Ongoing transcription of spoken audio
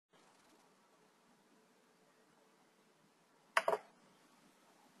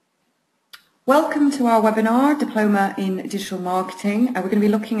Welcome to our webinar, Diploma in Digital Marketing. We're going to be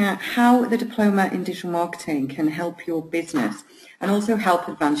looking at how the Diploma in Digital Marketing can help your business and also help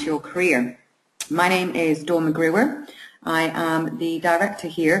advance your career. My name is Dawn McGrewer. I am the director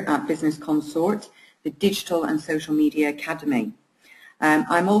here at Business Consort, the Digital and Social Media Academy.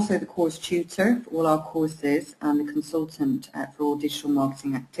 I'm also the course tutor for all our courses and the consultant for all digital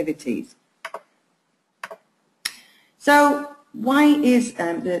marketing activities. So, why is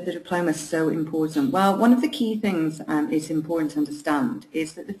the diploma so important? Well, one of the key things it's important to understand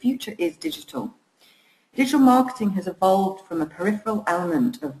is that the future is digital. Digital marketing has evolved from a peripheral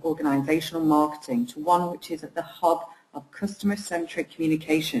element of organisational marketing to one which is at the hub of customer-centric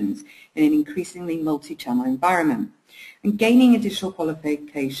communications in an increasingly multi-channel environment. And gaining a digital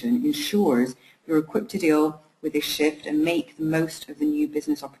qualification ensures you're equipped to deal with this shift and make the most of the new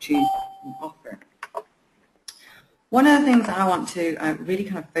business opportunities we offer. One of the things I want to really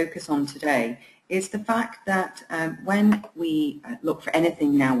kind of focus on today is the fact that when we look for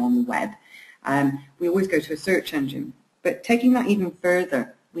anything now on the web, we always go to a search engine. But taking that even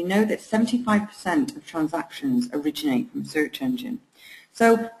further, we know that 75% of transactions originate from a search engine.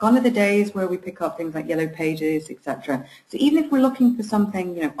 So gone are the days where we pick up things like Yellow Pages, etc. So even if we're looking for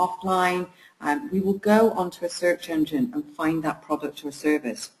something, offline, we will go onto a search engine and find that product or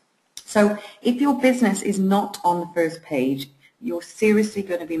service. So if your business is not on the first page, you're seriously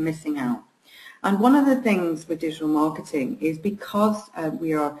going to be missing out. And one of the things with digital marketing is because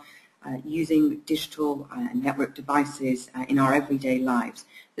we are using digital network devices in our everyday lives,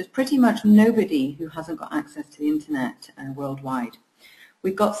 there's pretty much nobody who hasn't got access to the internet worldwide.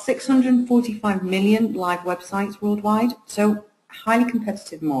 We've got 645 million live websites worldwide, so a highly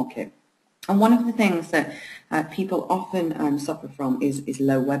competitive market. And one of the things that people often suffer from is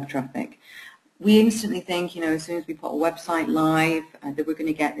low web traffic. We instantly think, as soon as we put a website live, that we're going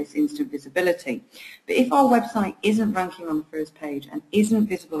to get this instant visibility. But if our website isn't ranking on the first page and isn't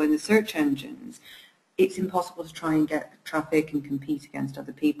visible in the search engines, it's impossible to try and get traffic and compete against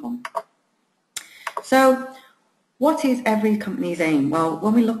other people. So, what is every company's aim? Well,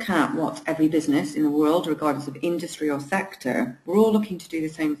 when we look at what every business in the world, regardless of industry or sector, we're all looking to do the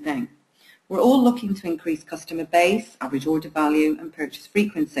same thing. We're all looking to increase customer base, average order value, and purchase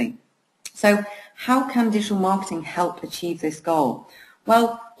frequency. So how can digital marketing help achieve this goal?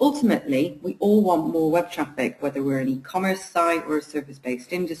 Well, ultimately, we all want more web traffic, whether we're an e-commerce site or a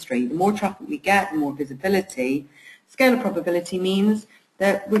service-based industry. The more traffic we get, the more visibility. Scale of probability means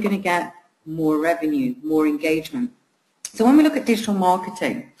that we're going to get more revenue, more engagement. So when we look at digital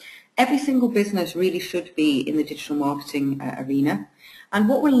marketing, every single business really should be in the digital marketing arena. And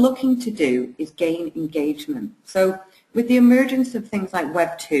what we're looking to do is gain engagement. So with the emergence of things like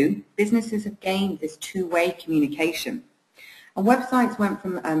Web 2, businesses have gained this two-way communication. And websites went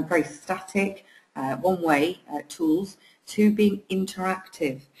from very static, one-way tools to being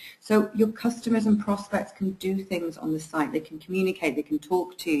interactive. So your customers and prospects can do things on the site. They can communicate, they can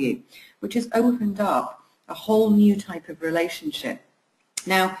talk to you, which has opened up a whole new type of relationship.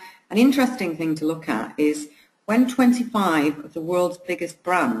 Now, an interesting thing to look at is when 25 of the world's biggest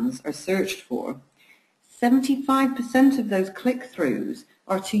brands are searched for, 75% of those click-throughs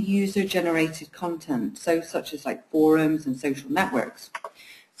are to user-generated content, so such as like forums and social networks.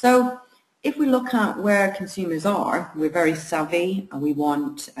 So if we look at where consumers are, we're very savvy and we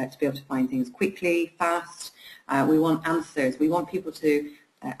want to be able to find things quickly, fast. We want answers. We want people to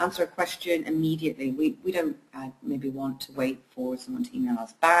answer a question immediately. We don't maybe want to wait for someone to email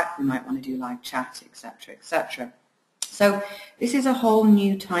us back. We might want to do live chat, etc., etc. So this is a whole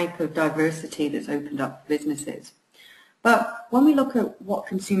new type of diversity that's opened up for businesses. But when we look at what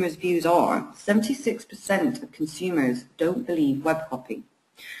consumers' views are, 76% of consumers don't believe web copy.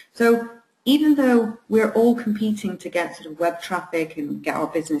 So even though we're all competing to get sort of web traffic and get our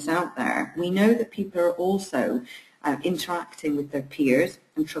business out there, we know that people are also interacting with their peers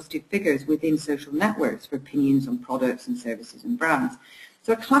and trusted figures within social networks for opinions on products and services and brands.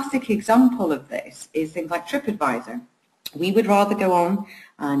 So a classic example of this is things like TripAdvisor. We would rather go on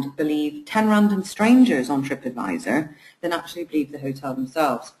and believe 10 random strangers on TripAdvisor than actually believe the hotel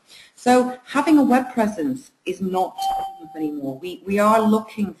themselves. So having a web presence is not enough anymore. We are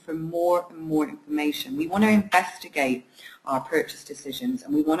looking for more and more information. We want to investigate our purchase decisions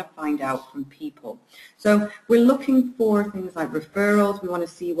and we want to find out from people. So we're looking for things like referrals. We want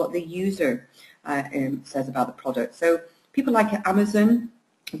to see what the user says about the product. So people like Amazon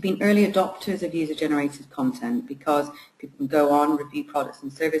have been early adopters of user-generated content because people can go on, review products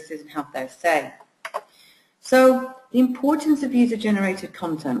and services and have their say. So the importance of user-generated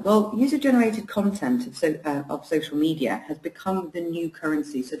content. Well, user-generated content of social media has become the new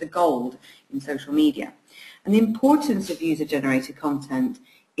currency, so the gold in social media. And the importance of user-generated content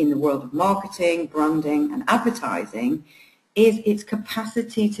in the world of marketing, branding, and advertising is its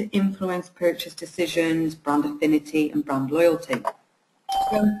capacity to influence purchase decisions, brand affinity, and brand loyalty.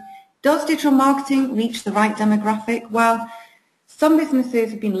 So, does digital marketing reach the right demographic? Well, some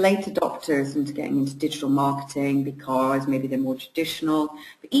businesses have been late adopters into getting into digital marketing because maybe they're more traditional,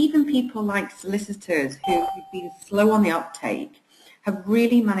 but even people like solicitors who have been slow on the uptake have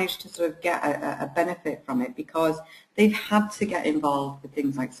really managed to sort of get a benefit from it because they've had to get involved with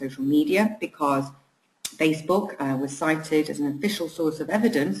things like social media, because Facebook was cited as an official source of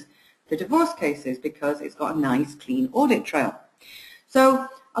evidence for divorce cases because it's got a nice clean audit trail. So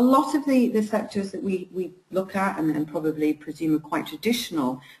a lot of the sectors that we look at and probably presume are quite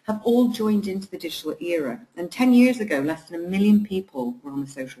traditional have all joined into the digital era. And 10 years ago, less than 1 million people were on the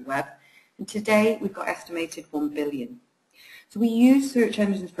social web. And today, we've got estimated 1 billion. So we use search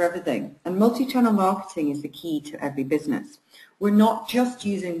engines for everything. And multi-channel marketing is the key to every business. We're not just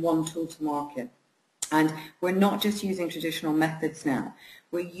using one tool to market. And we're not just using traditional methods now.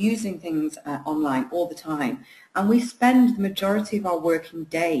 We're using things online all the time. And we spend the majority of our working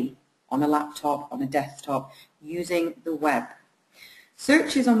day on a laptop, on a desktop, using the web.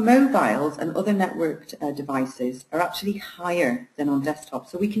 Searches on mobiles and other networked devices are actually higher than on desktop.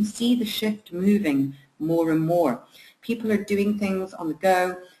 So we can see the shift moving more and more. People are doing things on the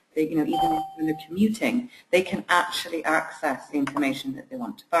go. They, even when they're commuting, they can actually access the information that they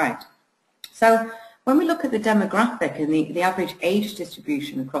want to find. So when we look at the demographic and the average age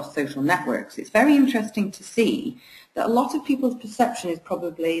distribution across social networks, it's very interesting to see that a lot of people's perception is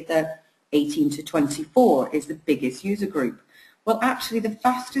probably that 18 to 24 is the biggest user group. Well, actually, the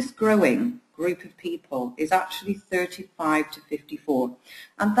fastest growing group of people is actually 35 to 54.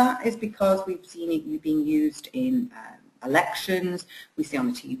 And that is because we've seen it being used in elections, we see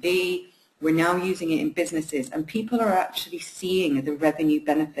on the TV, we're now using it in businesses, and people are actually seeing the revenue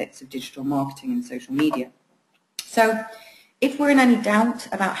benefits of digital marketing and social media. So if we're in any doubt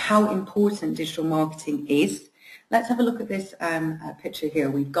about how important digital marketing is, let's have a look at this picture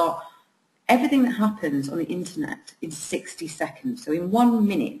here. We've got everything that happens on the internet in 60 seconds, so in 1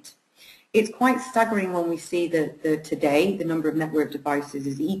 minute. It's quite staggering when we see that today the number of network devices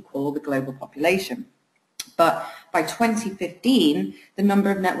is equal to the global population. But by 2015, the number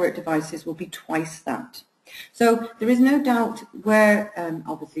of network devices will be twice that. So there is no doubt where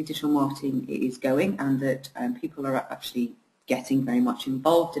obviously digital marketing is going, and that people are actually getting very much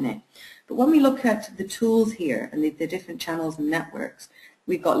involved in it. But when we look at the tools here and the different channels and networks,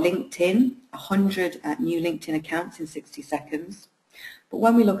 we've got LinkedIn, 100 new LinkedIn accounts in 60 seconds. But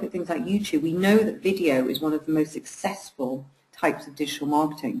when we look at things like YouTube, we know that video is one of the most successful types of digital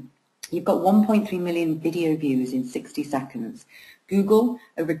marketing. You've got 1.3 million video views in 60 seconds. Google,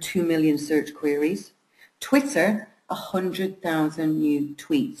 over 2 million search queries. Twitter, 100,000 new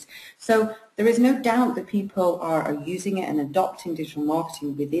tweets. So there is no doubt that people are using it and adopting digital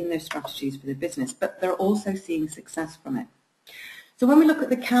marketing within their strategies for their business, but they're also seeing success from it. So when we look at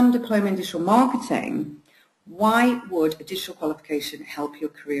the CAM Diploma in Digital Marketing, why would a digital qualification help your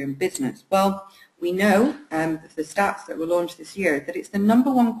career in business? Well, we know the stats that were launched this year that it's the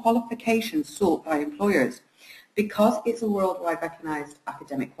 #1 qualification sought by employers because it's a worldwide recognized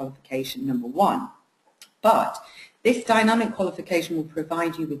academic qualification, #1. But this dynamic qualification will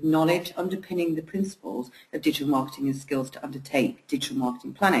provide you with knowledge underpinning the principles of digital marketing and skills to undertake digital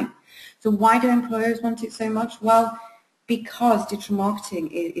marketing planning. So why do employers want it so much? Well, because digital marketing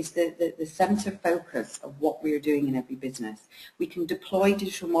is the center focus of what we are doing in every business. We can deploy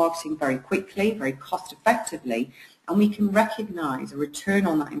digital marketing very quickly, very cost effectively, and we can recognize a return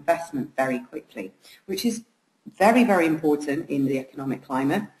on that investment very quickly, which is very, very important in the economic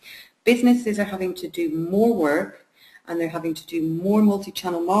climate. Businesses are having to do more work, and they're having to do more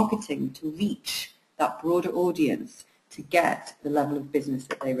multi-channel marketing to reach that broader audience to get the level of business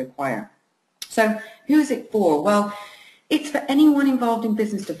that they require. So who is it for? Well, it's for anyone involved in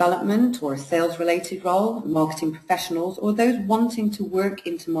business development or a sales-related role, marketing professionals, or those wanting to work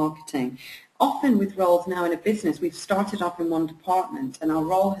into marketing. Often with roles now in a business, we've started off in one department and our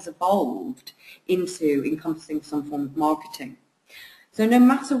role has evolved into encompassing some form of marketing. So no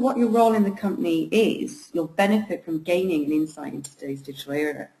matter what your role in the company is, you'll benefit from gaining an insight into today's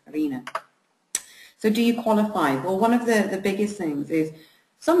digital arena. So do you qualify? Well, one of the biggest things is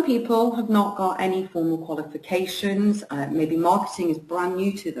some people have not got any formal qualifications. Maybe marketing is brand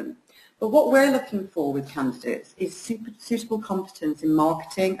new to them. But what we're looking for with candidates is suitable competence in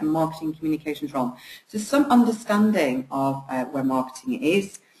marketing and marketing communications role. So some understanding of where marketing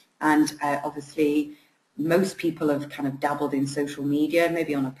is, and obviously most people have kind of dabbled in social media,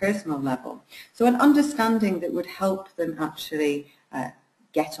 maybe on a personal level. So an understanding that would help them actually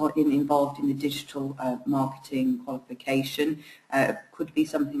get involved in the digital marketing qualification could be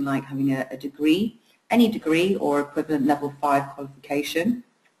something like having a degree, any degree or equivalent level 5 qualification.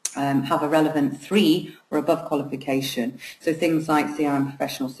 Have a relevant 3 or above qualification, so things like CRM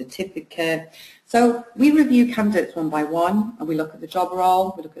professional certificate. So we review candidates one by one, and we look at the job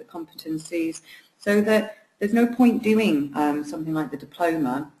role, we look at competencies, so that there's no point doing something like the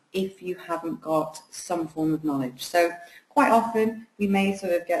diploma if you haven't got some form of knowledge. So quite often we may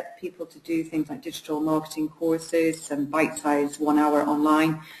sort of get people to do things like digital marketing courses, some bite-sized 1 hour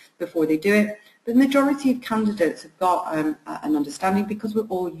online before they do it. The majority of candidates have got an understanding because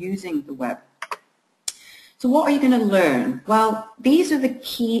we're all using the web. So what are you going to learn? Well, these are the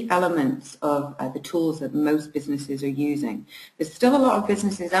key elements of the tools that most businesses are using. There's still a lot of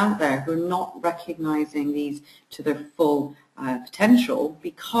businesses out there who are not recognizing these to their full potential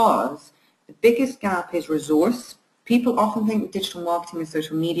because the biggest gap is resource. People often think with digital marketing and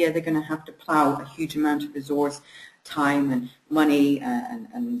social media they're going to have to plow a huge amount of resource, time and money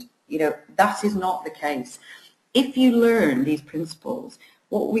and you know, that is not the case. If you learn these principles,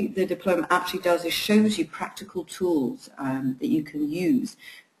 what the diploma actually does is shows you practical tools that you can use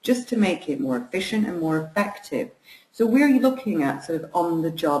just to make it more efficient and more effective. So we're looking at sort of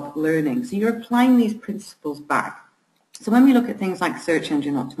on-the-job learning. So you're applying these principles back. So when we look at things like search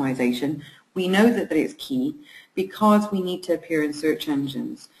engine optimization, we know that it's key because we need to appear in search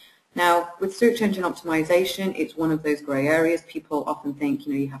engines. Now, with search engine optimization, it's one of those grey areas. People often think,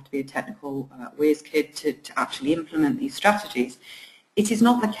 you know, you have to be a technical whiz kid to actually implement these strategies. It is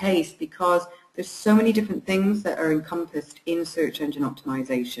not the case because there's so many different things that are encompassed in search engine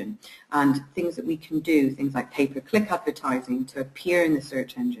optimization and things that we can do, things like pay-per-click advertising to appear in the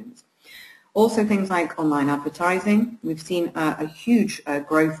search engines. Also things like online advertising. We've seen a huge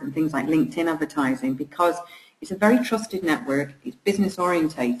growth in things like LinkedIn advertising because it's a very trusted network, it's business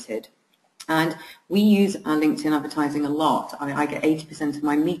orientated, and we use LinkedIn advertising a lot. I get 80% of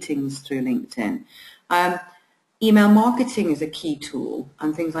my meetings through LinkedIn. Email marketing is a key tool,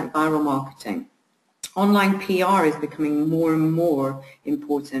 and things like viral marketing. Online PR is becoming more and more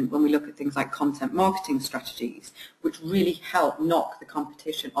important when we look at things like content marketing strategies, which really help knock the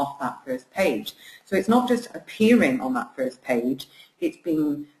competition off that first page. So it's not just appearing on that first page, it's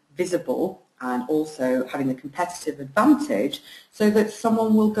being visible and also having the competitive advantage so that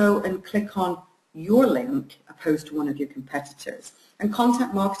someone will go and click on your link opposed to one of your competitors. And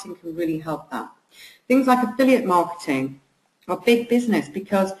content marketing can really help that. Things like affiliate marketing are big business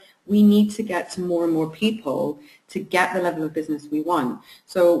because we need to get to more and more people to get the level of business we want.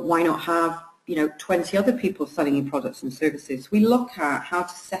 So why not have 20 other people selling your products and services? We look at how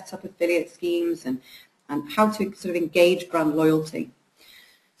to set up affiliate schemes and how to sort of engage brand loyalty.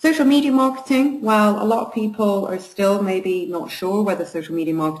 Social media marketing, well, a lot of people are still maybe not sure whether social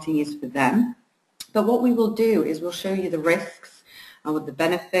media marketing is for them. But what we will do is we'll show you the risks and what the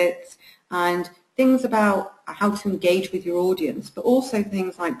benefits and things about how to engage with your audience, but also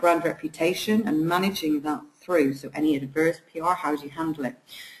things like brand reputation and managing that through. So any adverse PR, how do you handle it?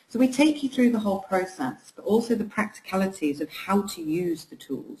 So we take you through the whole process, but also the practicalities of how to use the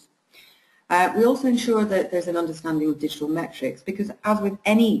tools. We also ensure that there's an understanding of digital metrics because as with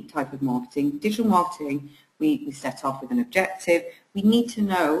any type of marketing, digital marketing, we set off with an objective. We need to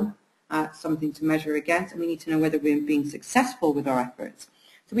know something to measure against, and we need to know whether we're being successful with our efforts.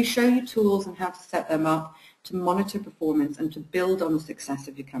 So we show you tools and how to set them up to monitor performance and to build on the success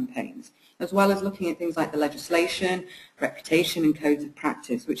of your campaigns, as well as looking at things like the legislation, reputation and codes of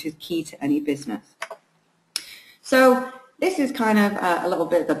practice, which is key to any business. So this is kind of a little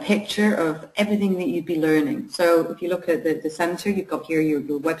bit of a picture of everything that you'd be learning. So if you look at the center, you've got here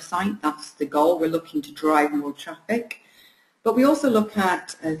your website. That's the goal. We're looking to drive more traffic. But we also look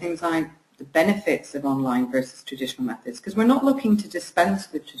at things like the benefits of online versus traditional methods, because we're not looking to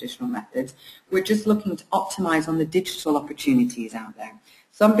dispense with traditional methods. We're just looking to optimize on the digital opportunities out there.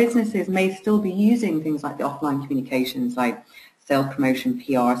 Some businesses may still be using things like the offline communications like sales promotion,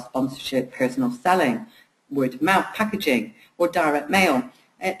 PR, sponsorship, personal selling, word of mouth, packaging, or direct mail.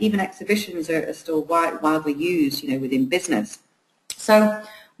 Even exhibitions are still widely used, within business. So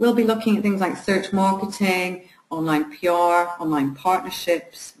we'll be looking at things like search marketing, online PR, online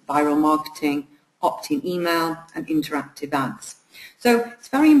partnerships, viral marketing, opt-in email, and interactive ads. So it's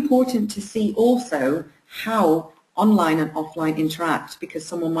very important to see also how online and offline interact, because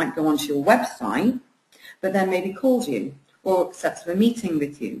someone might go onto your website but then maybe calls you or sets up a meeting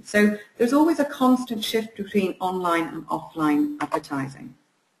with you. So there's always a constant shift between online and offline advertising.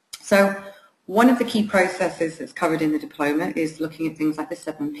 So one of the key processes that's covered in the diploma is looking at things like the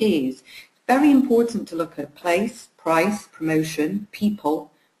 7 Ps. It's very important to look at place, price, promotion,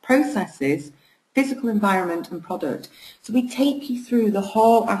 people, processes, physical environment and product. So we take you through the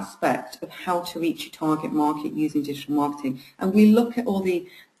whole aspect of how to reach your target market using digital marketing, and we look at all the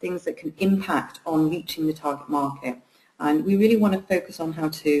things that can impact on reaching the target market. And we really want to focus on how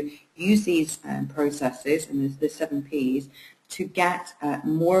to use these processes and the 7 Ps to get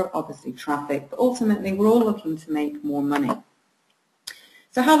more, obviously, traffic, but ultimately we're all looking to make more money.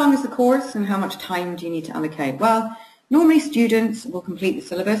 So how long is the course and how much time do you need to allocate? Well, normally students will complete the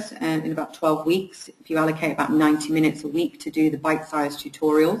syllabus in about 12 weeks if you allocate about 90 minutes a week to do the bite-sized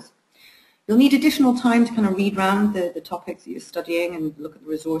tutorials. You'll need additional time to kind of read around the topics that you're studying and look at the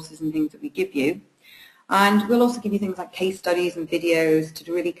resources and things that we give you. And we'll also give you things like case studies and videos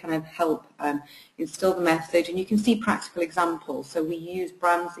to really kind of help instill the message. And you can see practical examples. So we use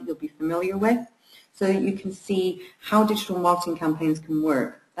brands that you'll be familiar with so that you can see how digital marketing campaigns can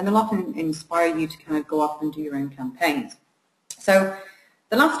work. And they'll often inspire you to kind of go off and do your own campaigns. So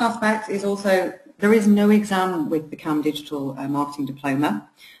the last aspect is also there is no exam with the CAM Digital Marketing Diploma.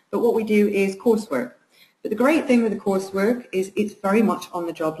 But what we do is coursework. But the great thing with the coursework is it's very much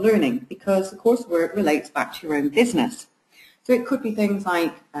on-the-job learning, because the coursework relates back to your own business. So it could be things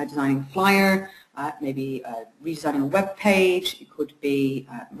like designing a flyer, maybe redesigning a web page, it could be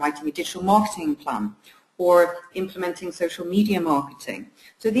writing a digital marketing plan, or implementing social media marketing.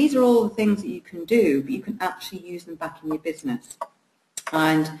 So these are all the things that you can do, but you can actually use them back in your business.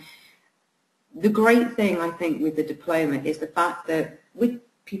 And the great thing, I think, with the diploma is the fact that with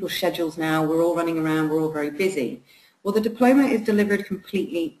people's schedules now, we're all running around, we're all very busy. Well, the diploma is delivered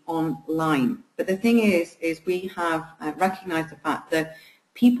completely online. But the thing is we have recognized the fact that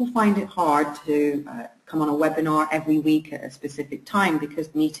people find it hard to come on a webinar every week at a specific time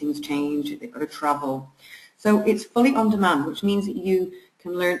because meetings change, they've got to travel. So it's fully on demand, which means that you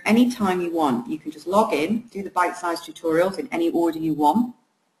can learn any time you want. You can just log in, do the bite-sized tutorials in any order you want,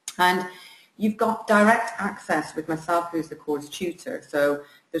 and you've got direct access with myself, who's the course tutor. So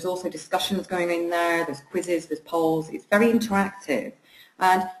there's also discussions going in there, there's quizzes, there's polls. It's very interactive.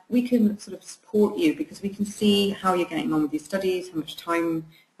 And we can sort of support you because we can see how you're getting on with your studies, how much time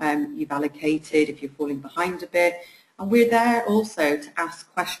you've allocated, if you're falling behind a bit. And we're there also to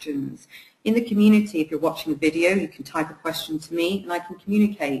ask questions. In the community, if you're watching a video, you can type a question to me and I can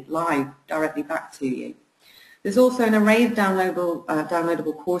communicate live directly back to you. There's also an array of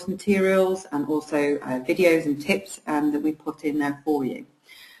downloadable course materials and also videos and tips that we put in there for you.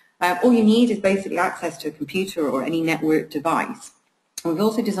 All you need is basically access to a computer or any network device. And we've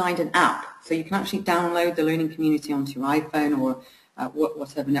also designed an app, so you can actually download the learning community onto your iPhone or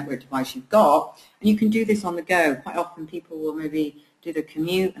whatever network device you've got, and you can do this on the go. Quite often people will maybe do the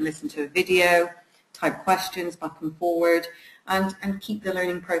commute and listen to a video, type questions back and forward, and keep the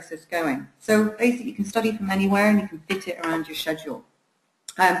learning process going. So basically you can study from anywhere and you can fit it around your schedule.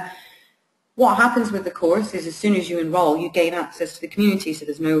 What happens with the course is as soon as you enroll, you gain access to the community, so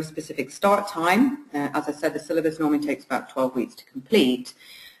there's no specific start time. As I said, the syllabus normally takes about 12 weeks to complete.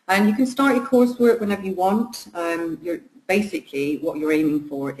 And you can start your coursework whenever you want. Basically, what you're aiming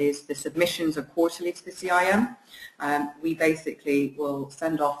for is the submissions are quarterly to the CIM. We basically will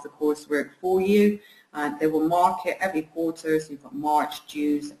send off the coursework for you. They will mark it every quarter, so you've got March,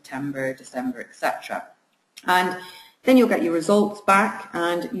 June, September, December, etc. And then you'll get your results back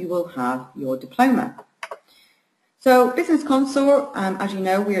and you will have your diploma. So Business Consort, as you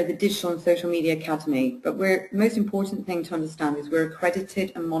know, we are the Digital and Social Media Academy, but the most important thing to understand is we're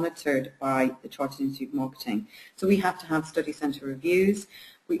accredited and monitored by the Chartered Institute of Marketing. So we have to have study centre reviews.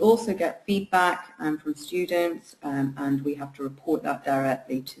 We also get feedback from students and we have to report that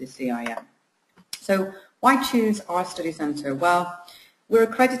directly to the CIM. So why choose our study centre? Well, we're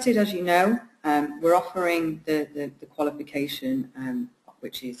accredited, as you know. We're offering the qualification,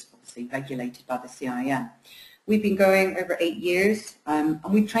 which is obviously regulated by the CIM. We've been going over 8 years, and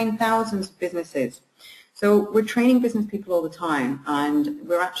we've trained thousands of businesses. So we're training business people all the time, and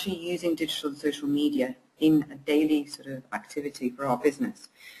we're actually using digital and social media in a daily sort of activity for our business.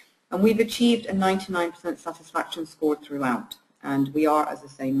 And we've achieved a 99% satisfaction score throughout, and we are, as I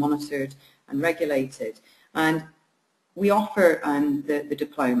say, monitored and regulated. And we offer the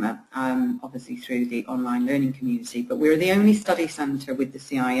diploma, obviously through the online learning community, but we're the only study centre with the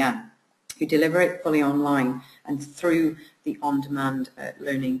CIM who deliver it fully online and through the on-demand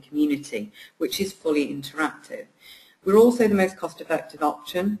learning community, which is fully interactive. We're also the most cost-effective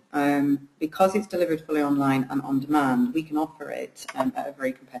option. Because it's delivered fully online and on demand, we can offer it at a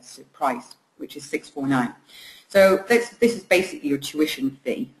very competitive price, which is $649. So this is basically your tuition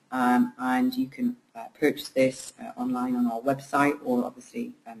fee, and you can purchase this online on our website or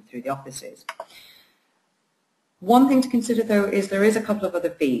obviously through the offices. One thing to consider though is there is a couple of other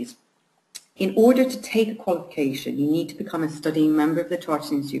fees. In order to take a qualification, you need to become a studying member of the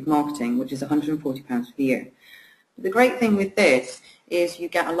Chartered Institute of Marketing, which is £140 per year. The great thing with this is you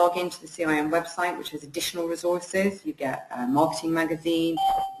get a login to the CIM website, which has additional resources. You get a marketing magazine,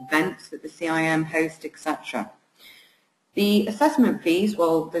 events that the CIM host, etc. The assessment fees,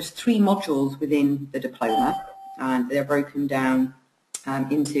 well, there's 3 modules within the diploma, and they're broken down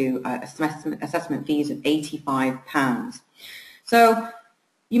into assessment fees of £85. So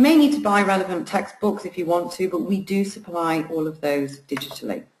you may need to buy relevant textbooks if you want to, but we do supply all of those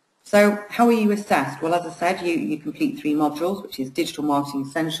digitally. So how are you assessed? Well, as I said, you complete 3 modules, which is Digital Marketing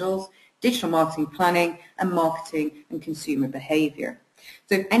Essentials, Digital Marketing Planning, and Marketing and Consumer Behaviour.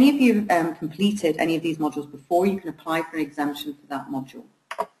 So if any of you have completed any of these modules before, you can apply for an exemption for that module,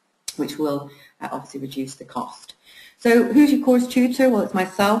 which will obviously reduce the cost. So who's your course tutor? Well, it's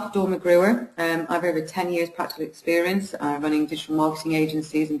myself, Dawn McGrewer. I have over 10 years practical experience running digital marketing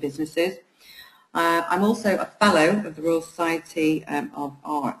agencies and businesses. I'm also a fellow of the Royal Society of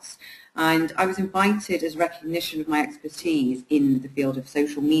Arts, and I was invited as recognition of my expertise in the field of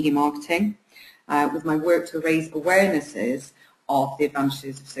social media marketing with my work to raise awarenesses of the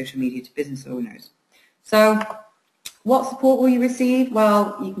advantages of social media to business owners. So what support will you receive?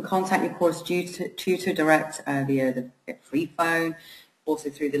 Well, you can contact your course tutor direct via the free phone, also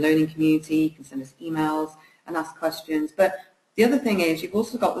through the learning community. You can send us emails and ask questions. But the other thing is you've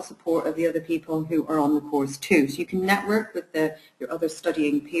also got the support of the other people who are on the course too. So you can network with your other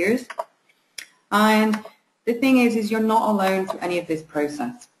studying peers. And the thing is you're not alone through any of this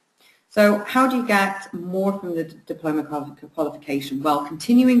process. So how do you get more from the diploma qualification? Well,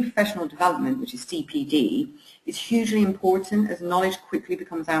 continuing professional development, which is CPD, is hugely important as knowledge quickly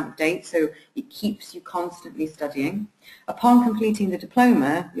becomes out of date, so it keeps you constantly studying. Upon completing the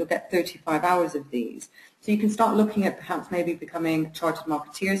diploma, you'll get 35 hours of these. So you can start looking at perhaps maybe becoming chartered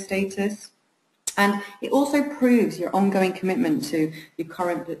marketeer status. And it also proves your ongoing commitment to your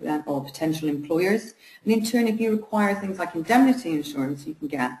current or potential employers. And in turn, if you require things like indemnity insurance, you can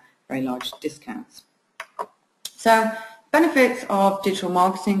get very large discounts. So benefits of digital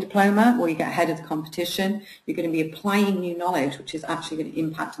marketing diploma, well, you get ahead of the competition. You're going to be applying new knowledge, which is actually going to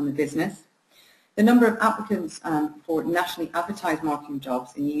impact on the business. The number of applicants for nationally advertised marketing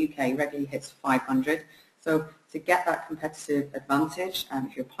jobs in the UK regularly hits 500. So to get that competitive advantage,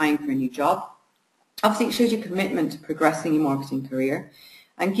 if you're applying for a new job, obviously it shows your commitment to progressing your marketing career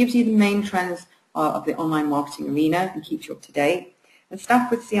and gives you the main trends of the online marketing arena and keeps you up to date. And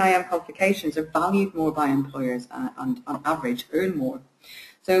staff with CIM qualifications are valued more by employers and on average earn more.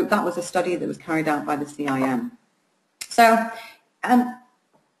 So that was a study that was carried out by the CIM. So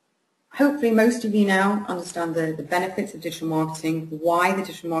hopefully most of you now understand the benefits of digital marketing, why the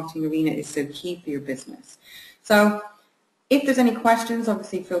digital marketing arena is so key for your business. So if there's any questions,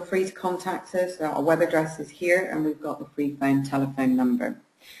 obviously feel free to contact us. Our web address is here and we've got the free phone telephone number.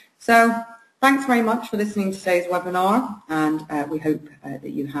 So thanks very much for listening to today's webinar, and we hope that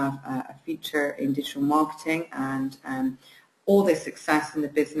you have a future in digital marketing and all this success in the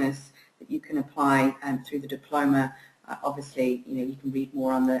business that you can apply through the diploma. Obviously, you can read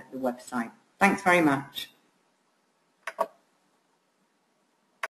more on the website. Thanks very much.